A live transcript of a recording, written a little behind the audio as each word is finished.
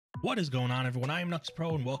What is going on, everyone? I am Nux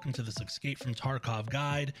Pro and welcome to this Escape from Tarkov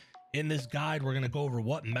guide. In this guide, we're going to go over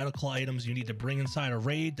what medical items you need to bring inside a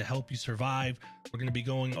raid to help you survive. We're going to be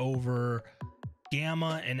going over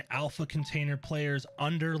Gamma and Alpha container players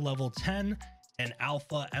under level 10 and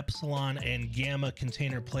Alpha, Epsilon, and Gamma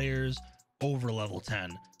container players over level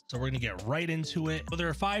 10. So we're going to get right into it. So there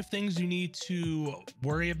are 5 things you need to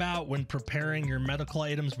worry about when preparing your medical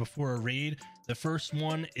items before a raid. The first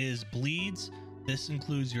one is bleeds. This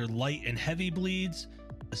includes your light and heavy bleeds.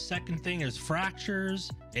 The second thing is fractures,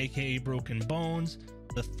 aka broken bones.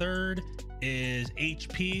 The third is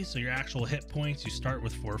HP, so your actual hit points. You start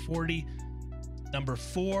with 440. Number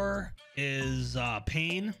 4 is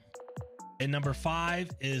pain. And number 5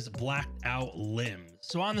 is blacked out limbs.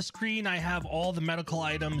 So on the screen, I have all the medical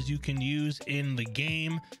items you can use in the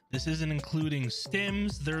game. This isn't including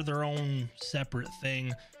stims. They're their own separate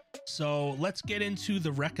thing. So let's get into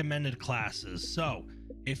the recommended classes. So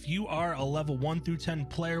if you are a level 1 through 10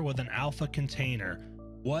 player with an alpha container,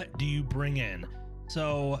 what do you bring in?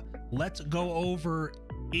 So let's go over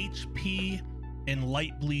HP and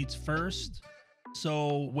light bleeds first.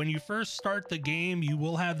 So when you first start the game, you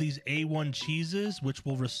will have these A1 cheeses, which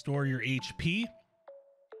will restore your HP.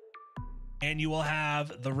 And you will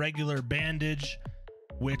have the regular bandage,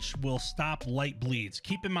 which will stop light bleeds.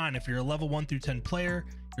 Keep in mind, if you're a level 1 through 10 player,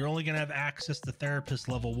 you're only going to have access to therapist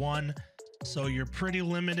level 1. So you're pretty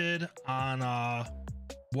limited on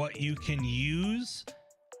what you can use.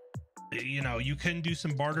 You know, you can do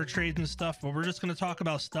some barter trades and stuff, but we're just going to talk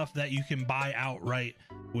about stuff that you can buy outright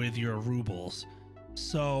with your rubles.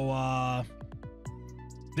 So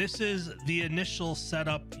this is the initial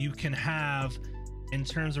setup you can have in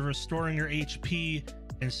terms of restoring your HP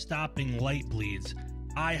and stopping light bleeds.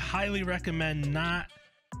 I highly recommend not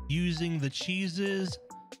using the cheeses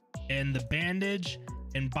and the bandage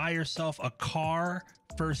and buy yourself a car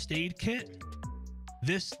first aid kit.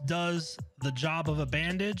 This does the job of a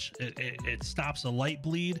bandage. It stops a light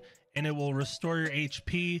bleed and it will restore your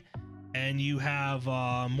HP, and you have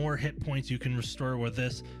more hit points you can restore with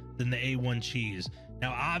this than the A1 cheese.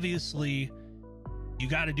 Now obviously you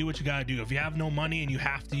got to do what you got to do. If you have no money and you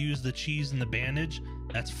have to use the cheese and the bandage,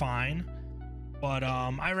 that's fine, but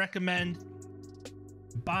I recommend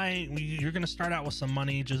buying. You're going to start out with some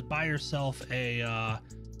money, just buy yourself a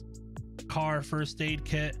car first aid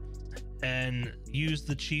kit and use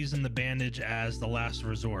the cheese and the bandage as the last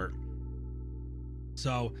resort.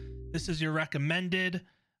 So this is your recommended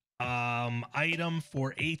item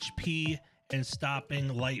for HP and stopping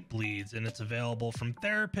light bleeds, and it's available from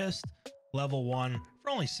therapist level 1 for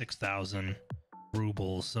only 6,000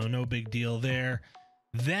 rubles, so no big deal there.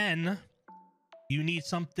 Then you need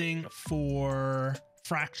something for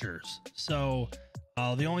fractures. So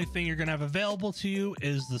the only thing you're gonna have available to you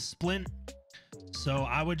is the splint. So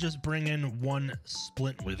I would just bring in 1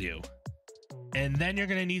 splint with you. And then you're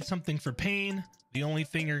gonna need something for pain. The only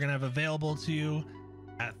thing you're gonna have available to you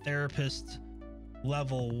at therapist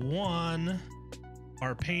level 1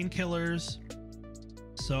 are painkillers.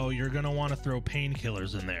 So you're gonna want to throw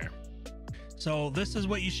painkillers in there. So this is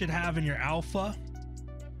what you should have in your alpha.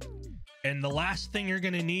 And the last thing you're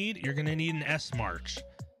gonna need an S March.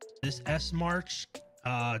 This S March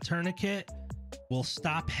tourniquet will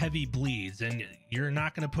stop heavy bleeds, and you're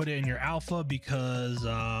not gonna put it in your alpha because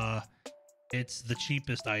it's the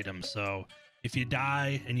cheapest item. So if you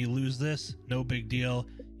die and you lose this, no big deal.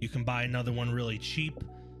 You can buy another one really cheap.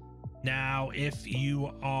 Now, if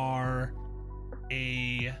you are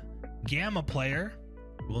a Gamma player,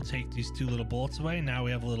 we'll take these 2 little bullets away. Now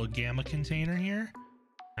we have a little Gamma container here.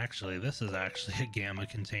 Actually, this is actually a Gamma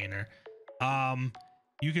container.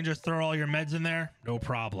 You can just throw all your meds in there, no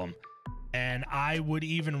problem. And I would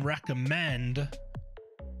even recommend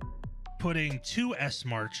putting 2 S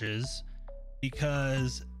Marches,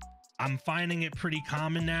 because I'm finding it pretty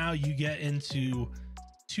common now. You get into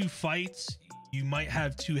 2 fights, you might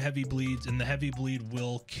have 2 heavy bleeds, and the heavy bleed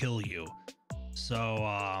will kill you. So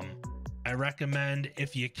I recommend,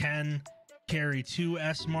 if you can, carry 2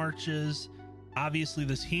 S Marches. Obviously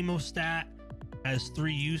this hemostat has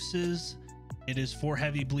 3 uses. It is for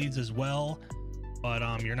heavy bleeds as well,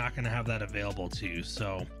 but you're not going to have that available to you.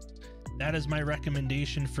 So that is my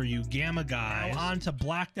recommendation for you Gamma guys. Now on to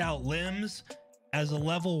blacked out limbs. As a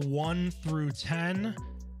level 1 through 10,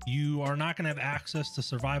 you are not going to have access to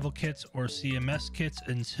survival kits or CMS kits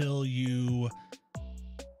until you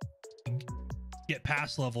get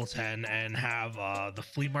past level 10 and have the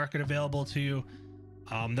flea market available to you.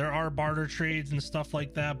 There are barter trades and stuff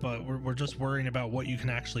like that, but we're just worrying about what you can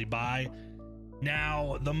actually buy.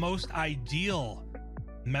 Now, the most ideal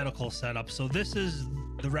medical setup. So this is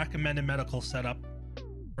the recommended medical setup.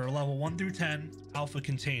 for level 1 through 10 alpha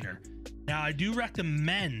container. Now I do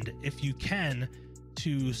recommend, if you can,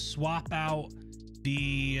 to swap out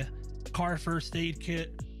the car first aid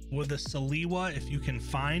kit with a Saliwa if you can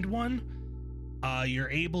find one. You're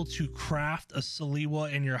able to craft a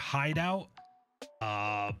Saliwa in your hideout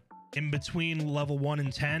in between level 1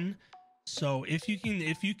 and 10. So if you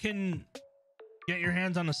can get your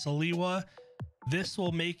hands on a Saliwa, this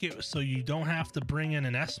will make it so you don't have to bring in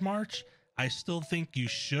an S March. I still think you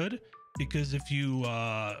should, because if you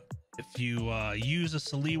use a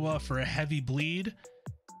Saliwa for a heavy bleed,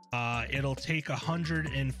 it'll take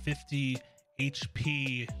 150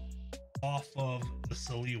 HP off of the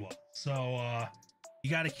Saliwa. So you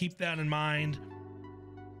got to keep that in mind.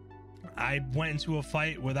 I went into a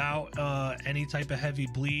fight without any type of heavy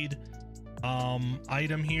bleed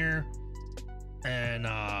item here, and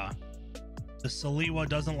the Saliwa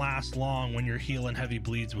doesn't last long when you're healing heavy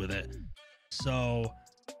bleeds with it. So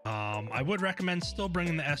I would recommend still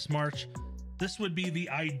bringing the S March. This would be the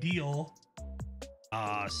ideal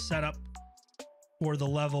setup for the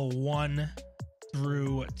level 1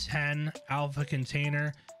 through 10 alpha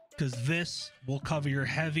container, because this will cover your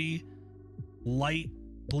heavy, light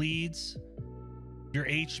bleeds, your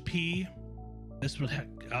HP. This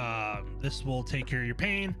will take care of your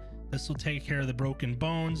pain. This will take care of the broken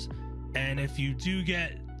bones. And if you do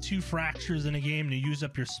get 2 fractures in a game and you use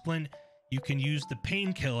up your splint, you can use the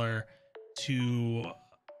painkiller to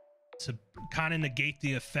kind of negate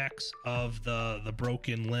the effects of the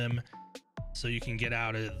broken limb, so you can get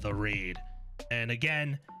out of the raid. And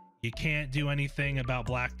again, you can't do anything about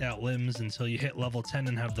blacked out limbs until you hit level 10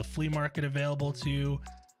 and have the flea market available to you.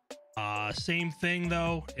 Same thing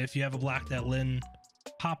though, if you have a blacked out limb,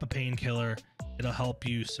 pop a painkiller. It'll help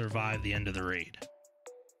you survive the end of the raid.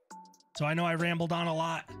 So I know I rambled on a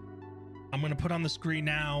lot. I'm going to put on the screen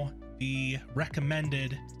now the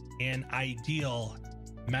recommended and ideal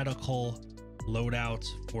medical loadouts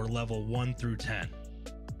for level 1 through 10.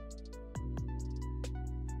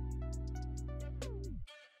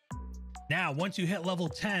 Now, once you hit level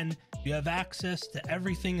 10, you have access to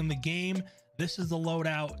everything in the game. This is the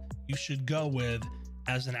loadout you should go with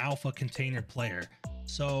as an alpha container player.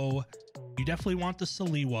 So you definitely want the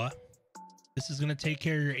Saliwa. This is going to take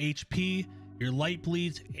care of your HP, your light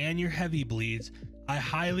bleeds, and your heavy bleeds. I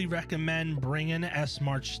highly recommend bringing S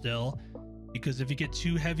March still, because if you get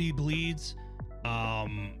 2 heavy bleeds,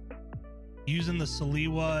 using the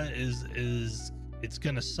Saliwa it's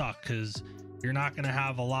gonna suck, because you're not gonna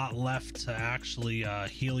have a lot left to actually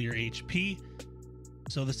heal your HP.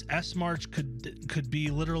 So this S March could be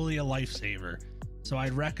literally a lifesaver. So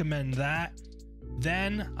I'd recommend that.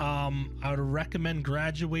 Then I would recommend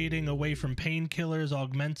graduating away from painkillers,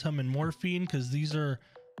 augmentum, and morphine, because these are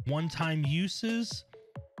one-time uses,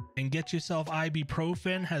 and get yourself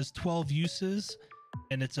ibuprofen. Has 12 uses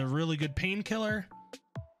and it's a really good painkiller.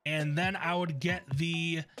 And then I would get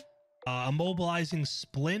the immobilizing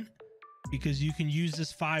splint, because you can use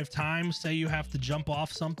this 5 times. Say you have to jump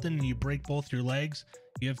off something and you break both your legs,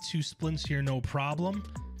 you have 2 splints here, no problem.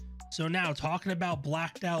 So now, talking about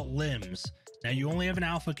blacked out limbs, now you only have an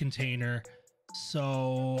alpha container,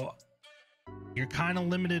 so you're kind of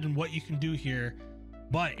limited in what you can do here.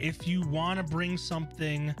 But if you want to bring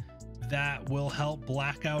something that will help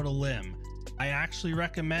black out a limb, I actually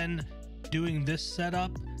recommend doing this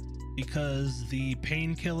setup, because the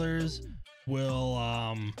painkillers will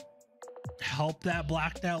help that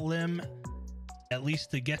blacked out limb, at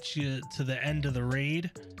least to get you to the end of the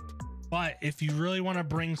raid. But if you really want to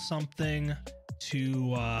bring something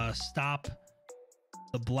to stop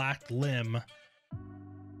the black limb,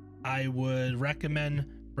 I would recommend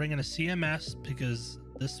bringing a CMS, because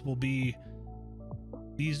this will be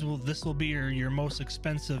your most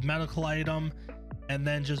expensive medical item, and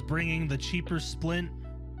then just bringing the cheaper splint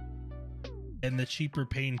and the cheaper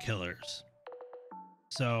painkillers.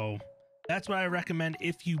 So that's what I recommend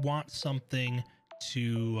if you want something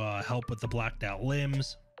to help with the blacked out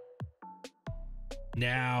limbs.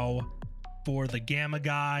 Now, for the gamma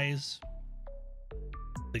guys,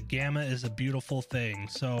 the gamma is a beautiful thing.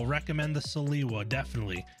 So recommend the Saliwa,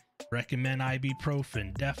 definitely. Recommend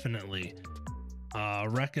ibuprofen, definitely.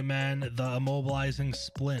 Recommend the immobilizing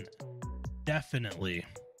splint, definitely.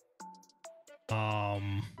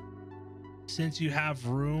 Since you have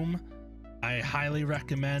room, I highly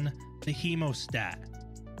recommend the hemostat.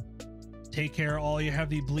 Take care of all your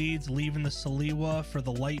heavy bleeds, leaving the Saliwa for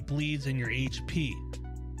the light bleeds and your HP.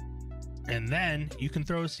 And then you can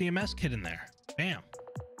throw a CMS kit in there. Bam.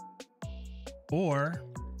 Or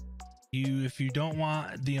if you don't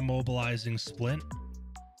want the immobilizing splint,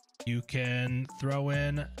 you can throw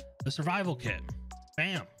in the survival kit.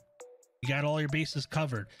 bam, you got all your bases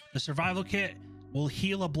covered. The survival kit will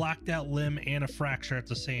heal a blacked out limb and a fracture at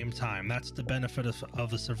the same time. That's the benefit of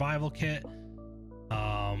the survival kit.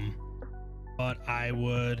 But I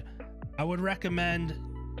would recommend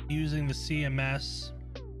using the CMS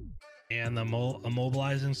and the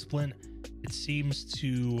immobilizing splint. It seems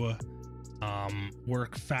to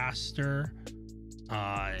work faster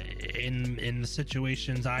in the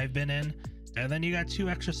situations I've been in. And then you got 2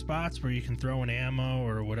 extra spots where you can throw in ammo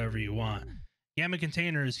or whatever you want. The ammo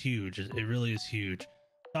container is huge. It really is huge.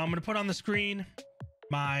 So I'm going to put on the screen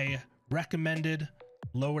my recommended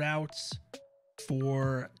loadouts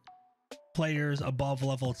for players above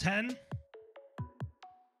level 10.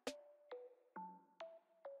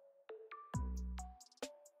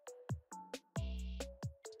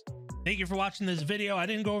 Thank you for watching this video. I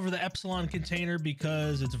didn't go over the Epsilon container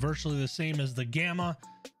because it's virtually the same as the Gamma.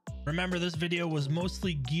 Remember, this video was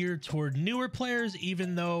mostly geared toward newer players,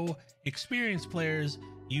 even though experienced players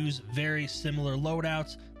use very similar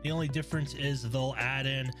loadouts. The only difference is they'll add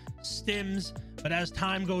in stims, but as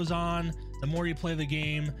time goes on, the more you play the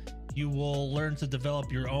game, you will learn to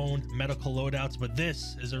develop your own medical loadouts, but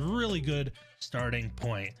this is a really good starting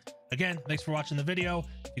point. Again, thanks for watching the video.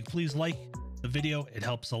 If you could please like the video, it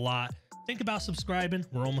helps a lot. Think about subscribing.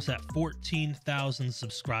 We're almost at 14,000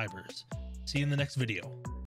 subscribers. See you in the next video.